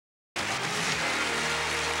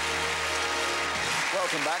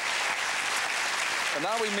Welcome back. And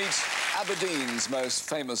now we meet Aberdeen's most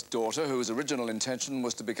famous daughter, whose original intention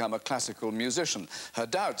was to become a classical musician. Her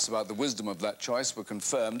doubts about the wisdom of that choice were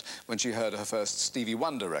confirmed when she heard her first Stevie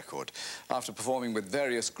Wonder record. After performing with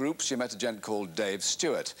various groups, she met a gent called Dave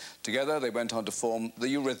Stewart. Together, they went on to form the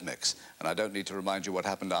Eurythmics, and I don't need to remind you what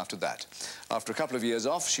happened after that. After a couple of years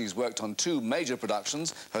off, she's worked on 2 major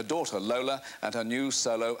productions, her daughter Lola and her new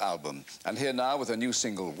solo album. And here now with her new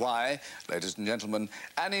single, Why, ladies and gentlemen,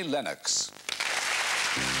 Annie Lennox.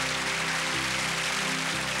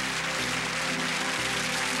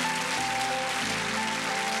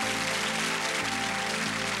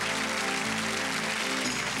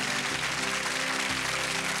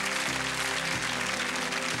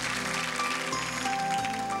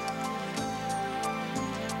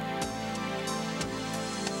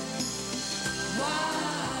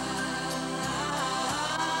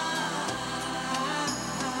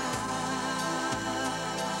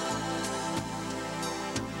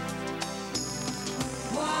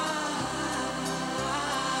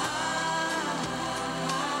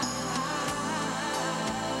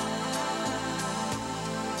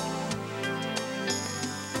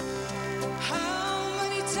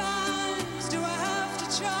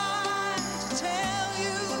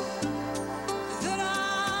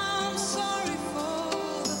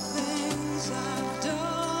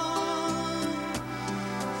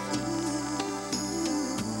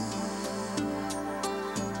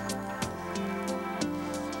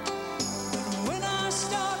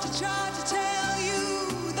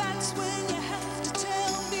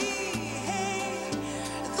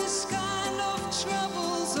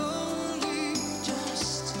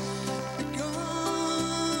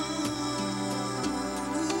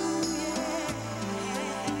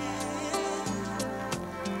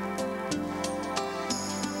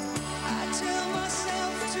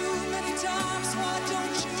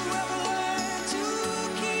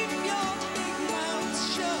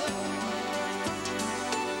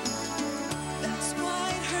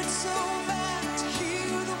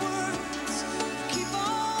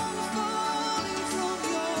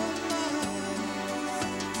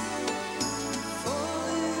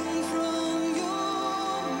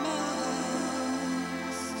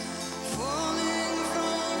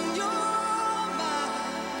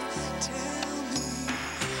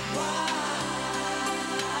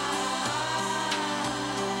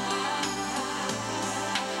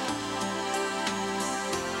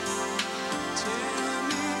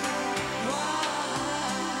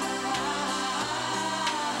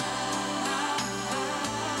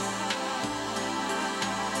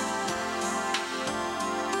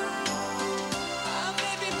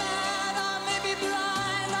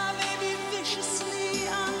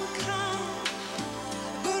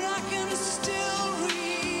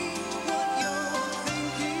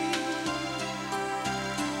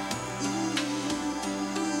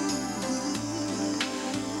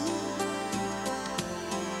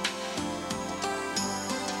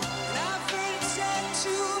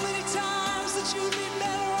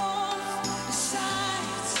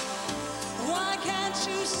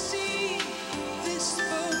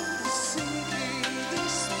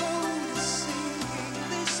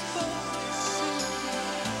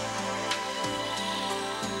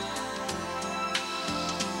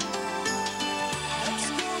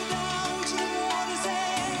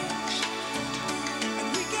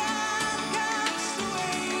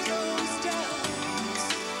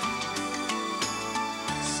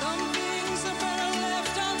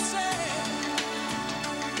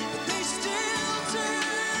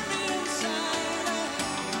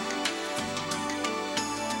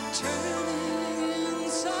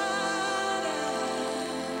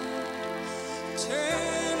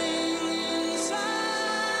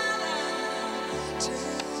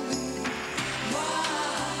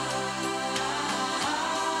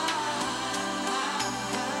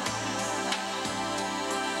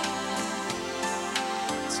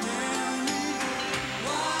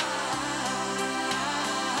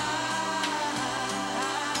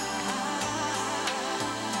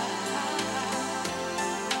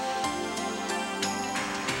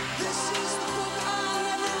 This is the book I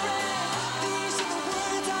never read. These are the words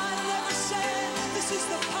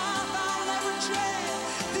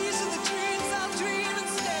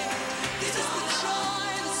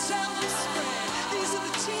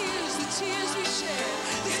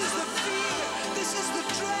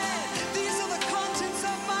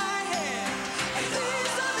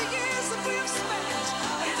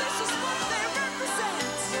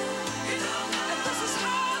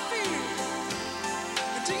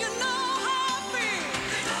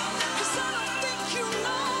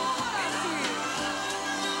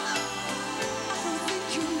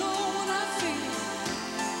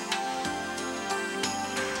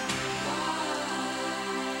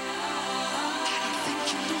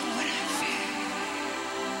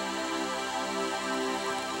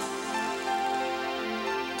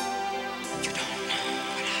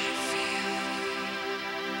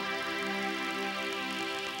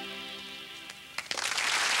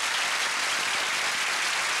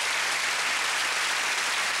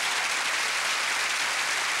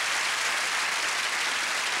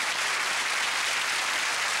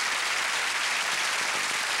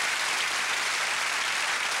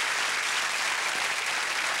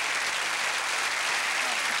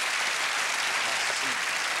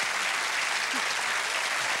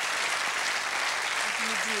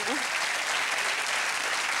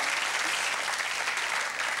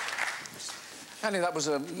Annie, that was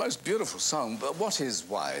a most beautiful song, but what is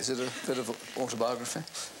Why? Is it a bit of autobiography?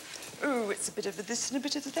 Oh, it's a bit of this and a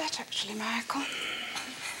bit of that, actually, Michael.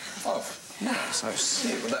 Oh, yes, I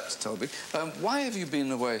see. Well, that's told me. Why have you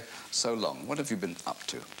been away so long? What have you been up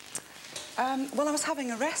to? Well, I was having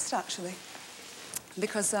a rest, actually,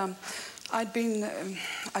 because I'd been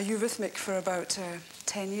a eurythmic for about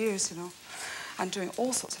 10 years, you know, and doing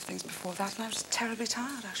all sorts of things before that, and I was terribly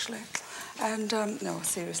tired, actually. And, no,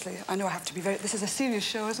 seriously, I know I have to be very... This is a serious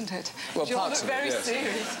show, isn't it? Well, you all parts look of it, very yes.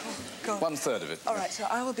 serious. Oh, God. 1/3 of it. All right, so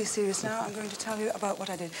I will be serious now. I'm going to tell you about what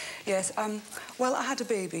I did. Yes, well, I had a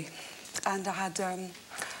baby, and I had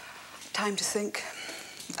time to think,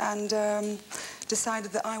 and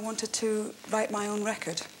decided that I wanted to write my own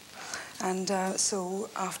record. And so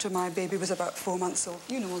after my baby was about 4 months old,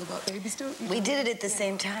 you know all about babies, don't you? We did it at the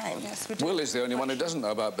same time. Yes, we did. Will is the only one who doesn't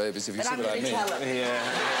know about babies, if you see what I mean. Tell him. Yeah.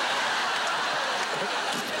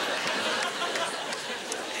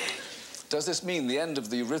 Does this mean the end of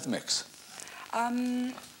the Eurythmics?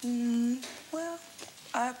 Well,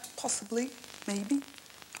 possibly, maybe.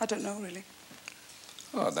 I don't know, really.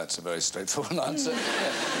 Oh, that's a very straightforward answer.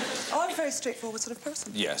 Yeah. Oh, I'm a very straightforward sort of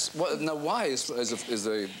person. Yes. Well, now, Why is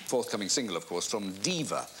the forthcoming single, of course, from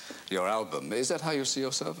Diva, your album. Is that how you see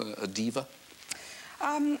yourself, a diva?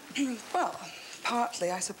 Well,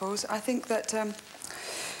 partly, I suppose. I think that... do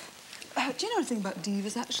you know anything about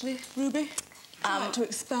divas, actually, Ruby? Would you like to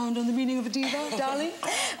expound on the meaning of a diva, darling?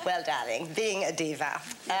 Well, darling, being a diva.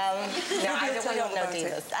 No, we don't know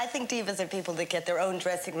divas. I think divas are people that get their own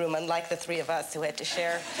dressing room, unlike the three of us who had to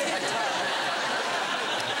share a tub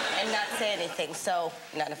and not say anything, so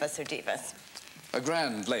none of us are divas. A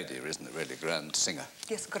grand lady, isn't it, really? Grand singer.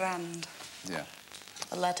 Yes, grand. Yeah.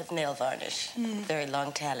 A lot of nail varnish, very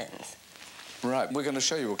long talons. Right, we're going to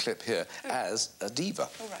show you a clip here as a diva.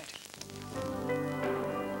 All right.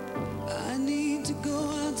 I need to go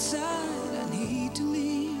outside, I need to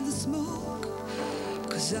leave the smoke,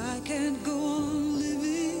 'cause I can't go on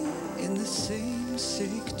living in the same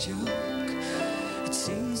sick junk. It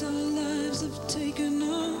seems our lives have taken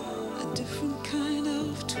on a different kind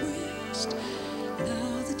of twist,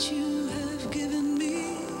 now that you have given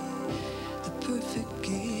me the perfect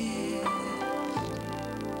gift.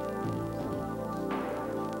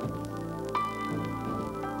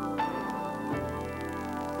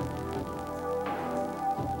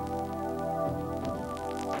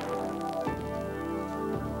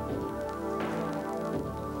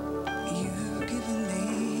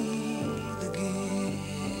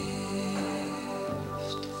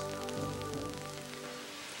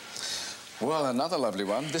 Well, another lovely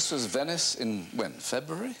one. This was Venice in, when,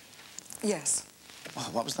 February? Yes. Oh,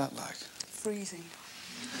 what was that like? Freezing.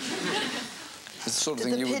 It's the sort of Did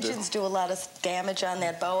thing the you would do. pigeons do a lot of damage on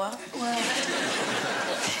that boa? Well,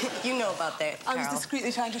 You know about that, I was Carol.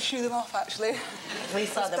 discreetly trying to shoo them off, actually. We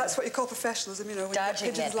saw them. That's what you call professionalism, you know. When you've got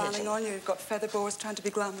Dodging pigeons that landing pigeon. on you, you've got feather boas trying to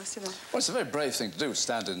be glamorous, you know. Well, it's a very brave thing to do,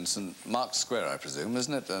 stand in St. Mark's Square, I presume,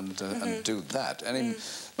 isn't it? And do that. And it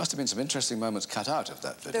must have been some interesting moments cut out of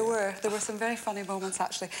that video. There were some very funny moments,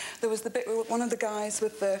 actually. There was the bit where one of the guys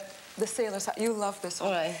with the sailors, you love this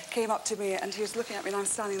one, Right. came up to me and he was looking at me and I'm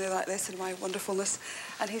standing there like this in my wonderfulness,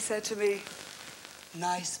 and he said to me,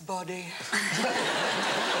 "Nice body."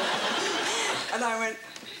 And I went,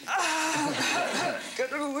 "Ah,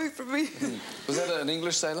 get it away from me." Was that an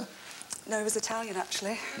English sailor? No, he was Italian,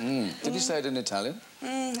 actually. Did he say it in Italian?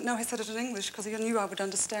 No, he said it in English because he knew I would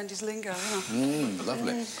understand his lingo, you know.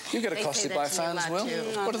 Lovely. You get They say accosted that by to me a fans, lot, Will?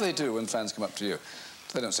 too. What do they do when fans come up to you?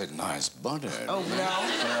 They don't say, "Nice body." Oh,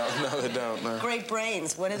 no. No, they don't, no. Great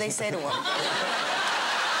brains. What do they say to him? I'm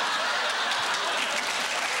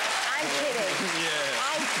kidding.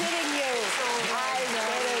 Yeah. I'm kidding you. I'm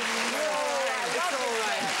kidding you. It's all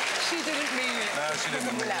right. She didn't mean it. No, she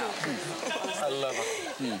didn't. No. I love her.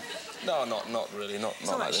 No, not really, not It's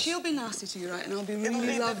all like right. this. She'll be nasty to you, right? And I'll be It'll really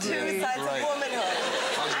be the lovely. two sides Right. of womanhood.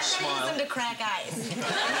 I'll I'm just not smile. using to crack eyes.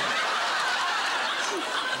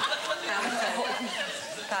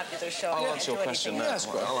 Popular show. I'll answer your Do question anything now. else.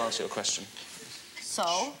 I'll answer your question.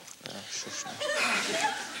 So? Shush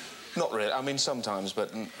now. Not really. I mean, sometimes,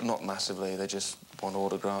 but not massively. They just want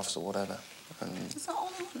autographs or whatever. And Is that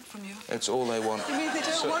all they want from you? it's all they want. You mean they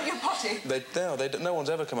don't want your body? No one's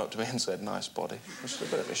ever come up to me and said, "Nice body," which is a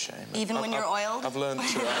bit of a shame. Even when you're oiled? I've learned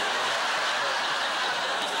to...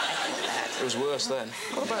 It was worse then.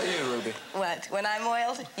 What about you, Ruby? What? When I'm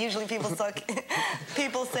oiled, usually people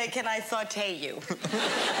say, "Can I saute you?"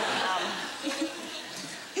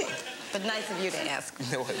 But nice of you to ask.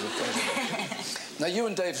 No, it was a pleasure. Now, you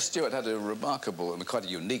and Dave Stewart had a remarkable and quite a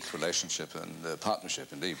unique relationship and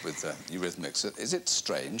partnership, indeed, with Eurythmics. Is it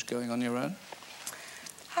strange going on your own?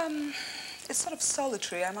 It's sort of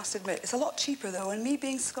solitary, I must admit. It's a lot cheaper, though, and me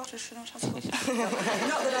being Scottish, you know, it has a lot...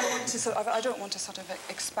 Not that I want to sort of... I don't want to sort of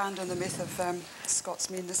expand on the myth of Scots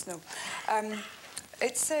meanness, no.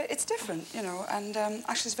 It's different, you know, and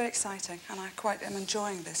actually it's very exciting, and I quite am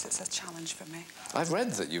enjoying this. It's a challenge for me. I've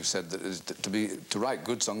read that you've said that to write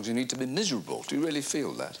good songs, you need to be miserable. Do you really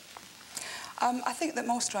feel that? I think that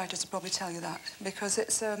most writers would probably tell you that, because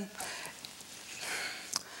it's...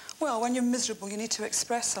 Well, when you're miserable, you need to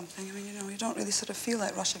express something. I mean, you know, you don't really sort of feel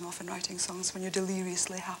like rushing off and writing songs when you're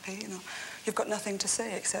deliriously happy, you know. You've got nothing to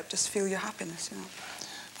say except just feel your happiness, you know.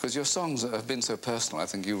 Because your songs have been so personal, I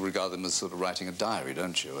think you regard them as sort of writing a diary,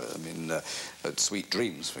 don't you? I mean, Sweet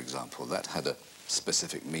Dreams, for example, that had a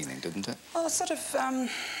specific meaning, didn't it? Well, it's sort of...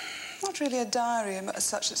 not really a diary as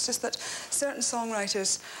such. It's just that certain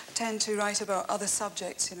songwriters tend to write about other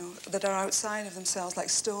subjects, you know, that are outside of themselves, like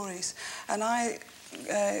stories. And I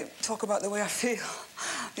talk about the way I feel.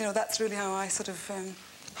 You know, that's really how I sort of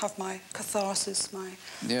have my catharsis, my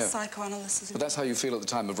psychoanalysis. But that's how you feel at the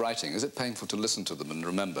time of writing. Is it painful to listen to them and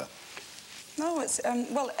remember? No, it's...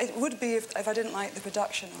 well, it would be if I didn't like the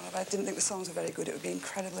production, or if I didn't think the songs were very good. It would be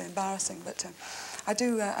incredibly embarrassing. But I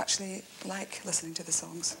do actually like listening to the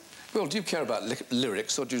songs. Well, do you care about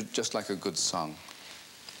lyrics, or do you just like a good song?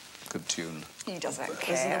 Good tune? He doesn't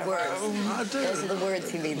care. Those are the words. I do. Those are the words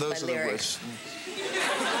he means by lyrics.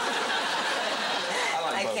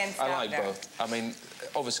 I like both. I mean,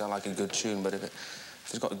 obviously I like a good tune, but if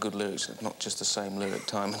it's got good lyrics, it's not just the same lyric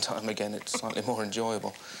time and time again, it's slightly more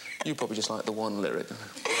enjoyable. You probably just like the one lyric.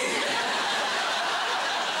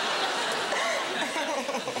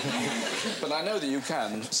 But I know that you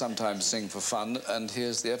can sometimes sing for fun, and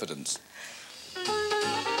here's the evidence.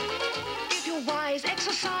 If you're wise,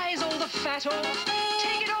 exercise all the fat off.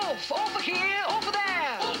 Take it off, over here, over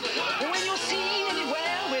there. When you're seen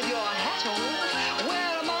anywhere with your hat on,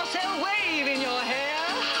 wear a Marcel wave in your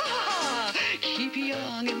hair. Keep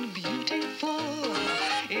young and beautiful.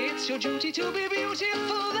 It's your duty to be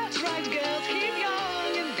beautiful. That's right, girls. Keep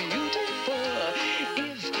young and beautiful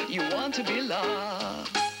if you want to be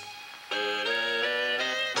loved.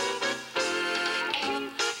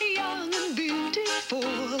 Keep young and beautiful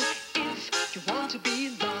if you want to be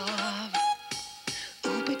loved.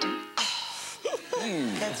 Ooh-ba-doo.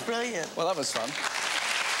 That's brilliant. Well, that was fun.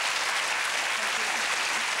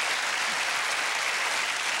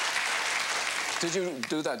 Did you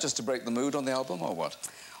do that just to break the mood on the album, or what?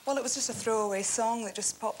 Well, it was just a throwaway song that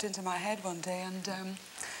just popped into my head one day, and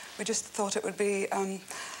we just thought it would be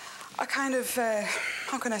a kind of,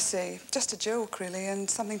 how can I say, just a joke, really, and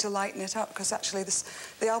something to lighten it up, because actually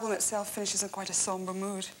the album itself finishes in quite a sombre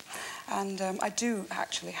mood. And I do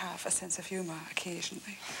actually have a sense of humour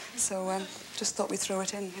occasionally. So just thought we'd throw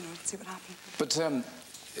it in, you know, see what happens. But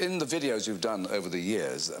in the videos you've done over the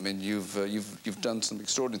years, I mean, you've done some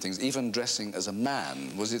extraordinary things, even dressing as a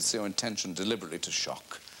man. Was it your intention deliberately to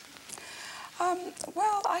shock?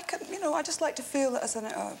 Well, I just like to feel as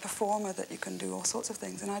a performer that you can do all sorts of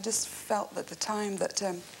things, and I just felt at the time that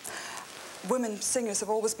women singers have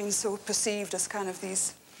always been so perceived as kind of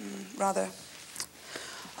these rather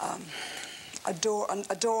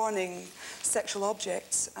adorning sexual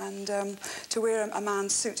objects, and to wear a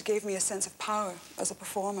man's suit gave me a sense of power as a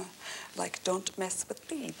performer, like, don't mess with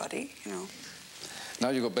me, buddy, you know. Now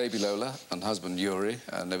you've got baby Lola and husband Yuri,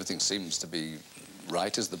 and everything seems to be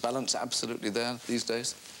right. Is the balance absolutely there these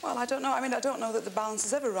days? Well, I don't know. I mean, I don't know that the balance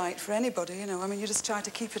is ever right for anybody, you know. I mean, you just try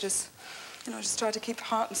to keep it as, you know, just try to keep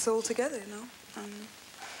heart and soul together, you know.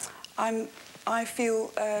 I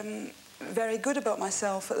feel very good about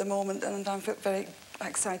myself at the moment, and I'm very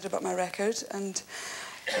excited about my record, and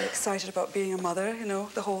excited about being a mother, you know,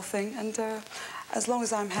 the whole thing. And as long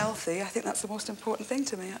as I'm healthy, I think that's the most important thing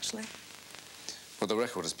to me, actually. Well, the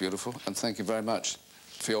record is beautiful, and thank you very much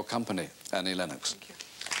for your company, Annie Lennox. Thank you.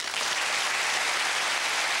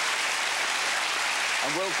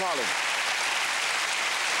 And Will Carlin.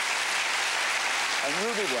 And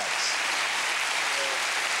Ruby Wax.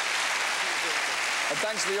 And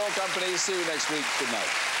thanks for your company. See you next week. Good night.